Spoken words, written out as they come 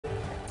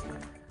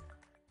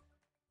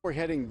We're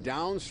heading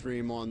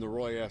downstream on the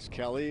Roy S.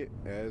 Kelly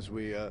as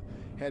we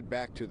head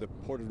back to the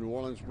Port of New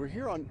Orleans. We're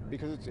here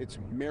because it's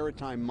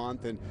Maritime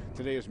Month and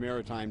today is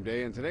Maritime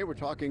Day, and today we're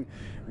talking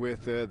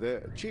with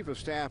the Chief of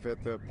Staff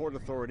at the Port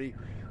Authority,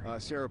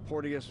 Sarah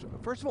Porteous.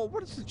 First of all, what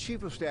does the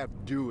Chief of Staff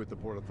do at the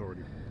Port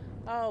Authority?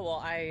 Oh,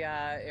 well,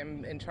 I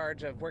am in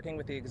charge of working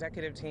with the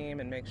executive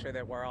team and make sure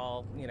that we're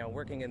all,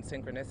 working in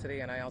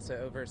synchronicity. And I also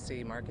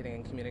oversee marketing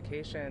and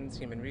communications,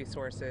 human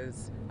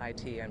resources,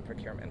 IT, and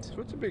procurement.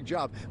 So it's a big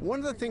job. One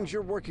of the things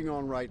you're working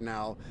on right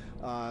now,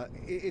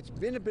 it's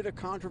been a bit of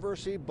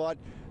controversy, but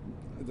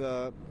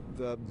the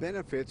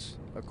benefits,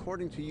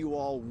 according to you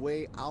all,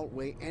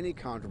 outweigh any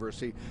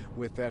controversy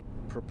with that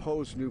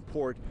proposed new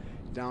port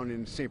down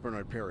in St.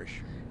 Bernard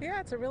Parish.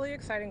 Yeah, it's a really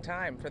exciting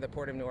time for the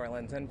Port of New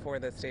Orleans and for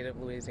the state of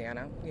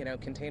Louisiana.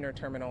 Container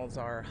terminals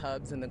are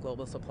hubs in the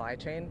global supply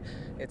chain.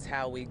 It's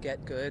how we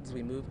get goods,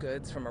 we move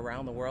goods from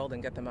around the world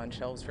and get them on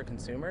shelves for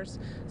consumers.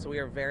 So we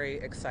are very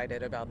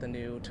excited about the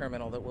new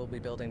terminal that we'll be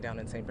building down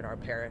in St.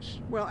 Bernard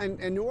Parish. Well, and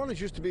New Orleans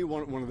used to be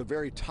one of the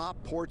very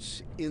top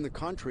ports in the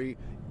country.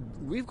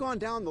 We've gone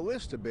down the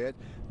list a bit.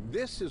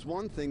 This is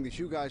one thing that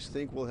you guys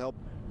think will help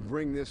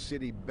bring this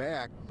city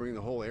back, bring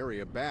the whole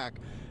area back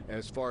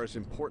as far as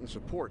importance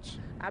of ports.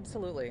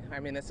 Absolutely. I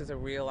mean, this is a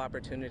real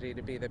opportunity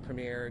to be the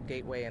premier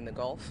gateway in the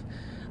Gulf.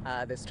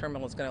 This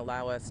terminal is going to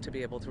allow us to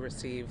be able to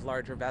receive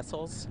larger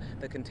vessels.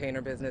 The container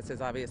business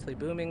is obviously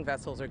booming.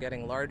 Vessels are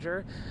getting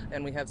larger,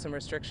 and we have some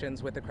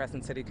restrictions with the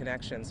Crescent City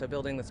connection. So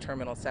building this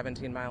terminal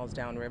 17 miles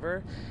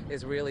downriver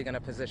is really going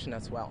to position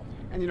us well.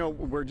 And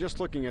we're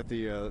just looking at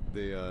the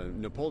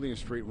Napoleon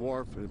Street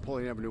Wharf,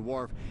 Napoleon Avenue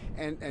Wharf,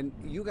 and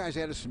you guys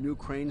added some new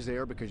cranes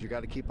there because you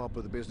got to keep up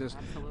with the business.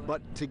 Absolutely.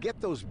 But to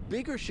get those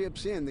bigger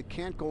ships in that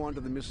can't go onto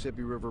the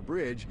Mississippi River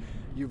Bridge,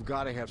 you've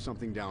got to have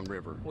something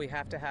downriver. We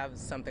have to have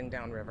something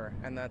downriver,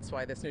 and that's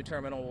why this new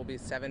terminal will be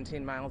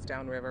 17 miles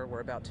downriver. We're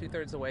about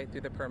 2/3 of the way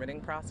through the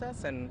permitting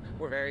process, and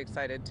we're very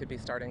excited to be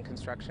starting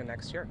construction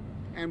next year.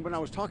 And when I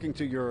was talking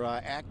to your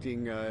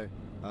acting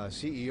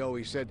CEO,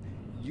 he said,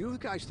 you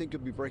guys think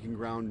you'll be breaking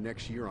ground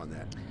next year on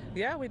that?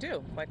 Yeah, we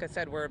do. Like I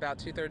said, we're about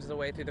 2/3 of the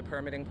way through the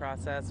permitting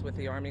process with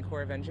the Army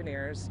Corps of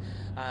Engineers.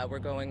 We're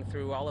going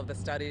through all of the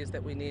studies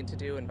that we need to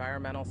do,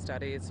 environmental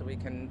studies, so we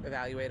can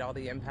evaluate all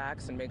the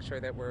impacts and make sure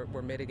that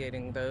we're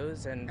mitigating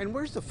those. And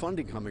where's the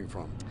funding coming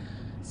from?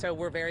 So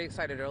we're very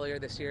excited. Earlier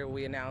this year,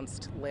 we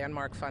announced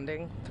landmark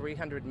funding,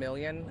 $300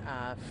 million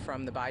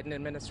from the Biden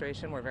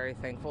administration. We're very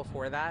thankful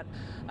for that.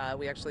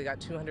 We actually got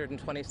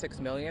 $226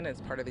 million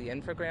as part of the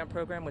Infra Grant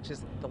program, which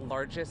is the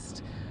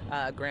largest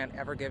grant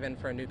ever given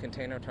for a new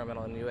container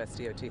terminal in U.S.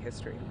 DOT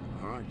history.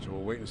 All right, so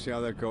we'll wait and see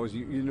how that goes.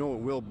 You know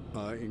it will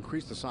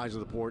increase the size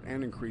of the port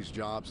and increase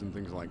jobs and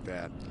things like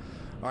that.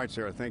 All right,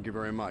 Sarah, thank you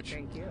very much.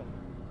 Thank you.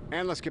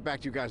 And let's get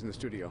back to you guys in the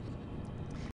studio.